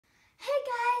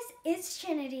it's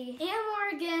Trinity. And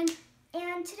Morgan.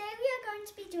 And today we are going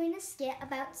to be doing a skit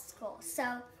about school.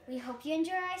 So we hope you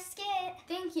enjoy our skit.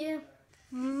 Thank you.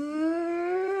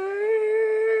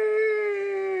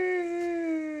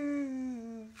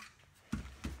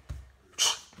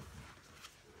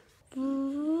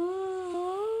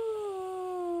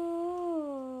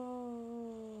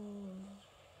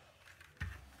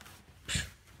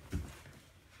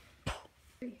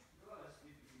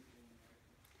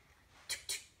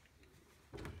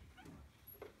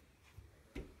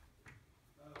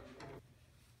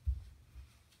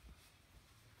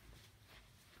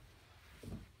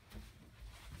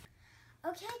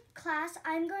 Okay, class,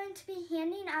 I'm going to be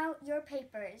handing out your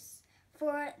papers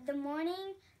for the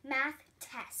morning math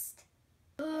test.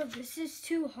 Oh, this is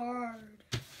too hard.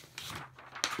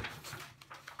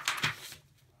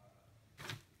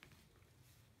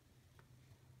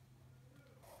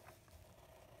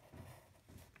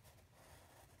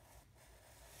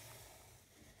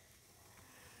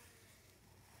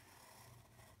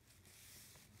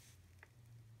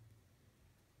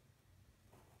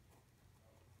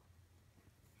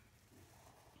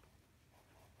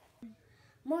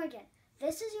 Morgan,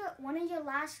 this is one of your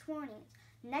last warnings.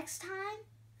 Next time,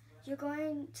 you're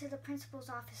going to the principal's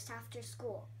office after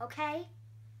school, okay?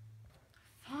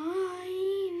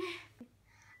 Fine.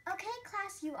 Okay,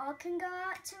 class, you all can go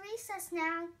out to recess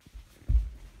now.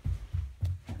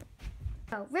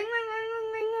 Oh, ring, ring, ring, ring,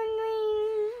 ring, ring,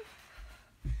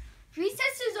 ring.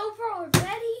 Recess is over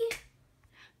already.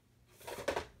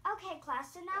 Okay,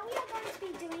 class, so now we are going to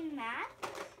be doing math.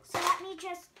 So let me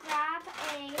just grab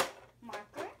a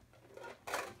marker.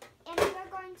 And we are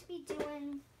going to be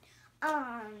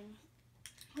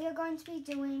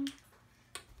doing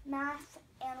math,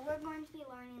 and we're going to be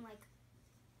learning like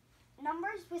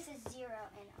numbers with a 0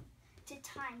 in them to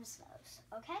times those,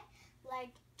 okay?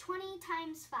 Like 20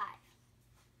 times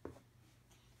 5.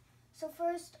 So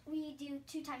first we do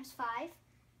 2 times 5,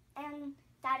 and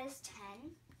that is 10.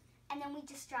 And then we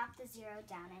just drop the 0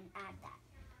 down and add that.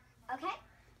 Okay?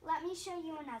 Let me show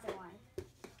you another one.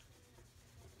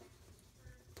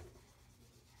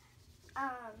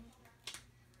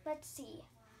 Let's see.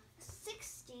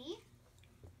 60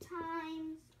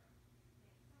 times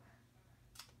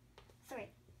 3.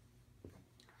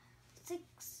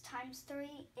 6 times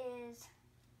 3 is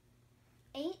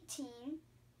 18.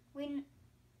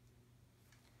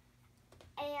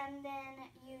 And then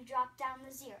you drop down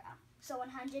the 0. So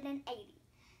 180.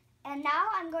 And now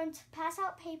I'm going to pass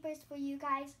out papers for you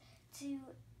guys to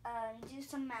do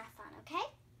some math on, okay?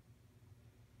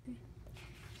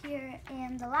 Here,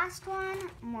 and the last one,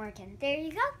 Morgan. There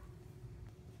you go.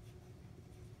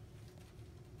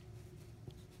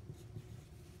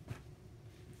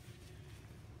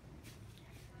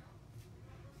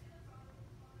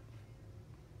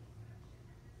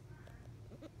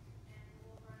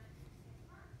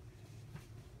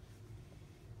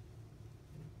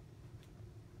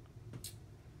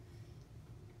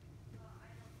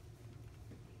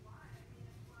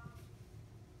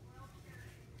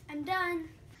 I'm done.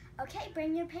 Okay,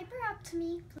 bring your paper up to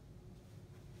me.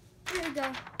 Here we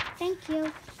go. Thank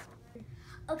you.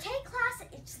 Okay, class,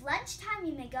 it's lunchtime.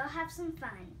 You may go have some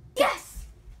fun. Yes!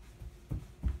 Ring,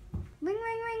 ring,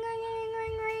 ring, ring, ring,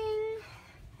 ring, ring.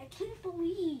 I can't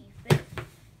believe that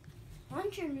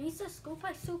lunch and recess go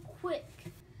by so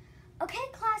quick.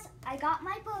 Okay, class, I got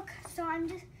my book, so I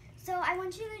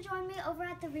want you to join me over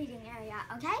at the reading area,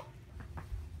 okay?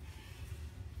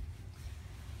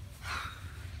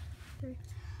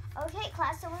 Okay,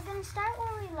 class, so we're going to start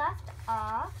where we left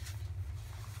off.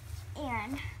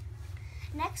 And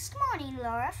next morning,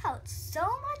 Laura felt so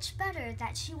much better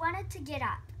that she wanted to get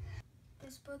up.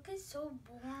 This book is so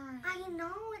boring. I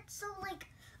know, it's so like,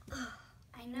 ugh.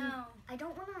 I know. I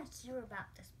don't want to hear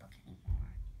about this book anymore.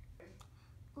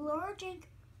 Laura drank,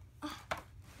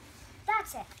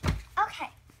 that's it. Okay,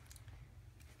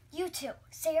 you two,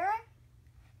 Sarah,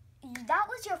 that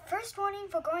was your first warning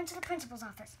for going to the principal's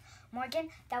office. Morgan,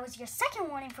 that was your second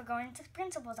warning for going to the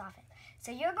principal's office. So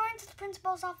you're going to the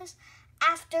principal's office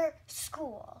after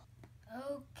school.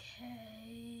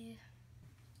 Okay.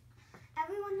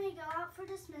 Everyone may go out for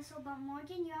dismissal, but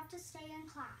Morgan, you have to stay in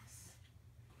class.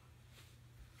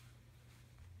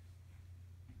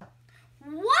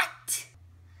 What?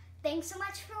 Thanks so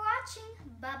much for watching.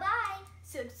 Bye-bye.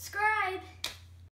 Subscribe.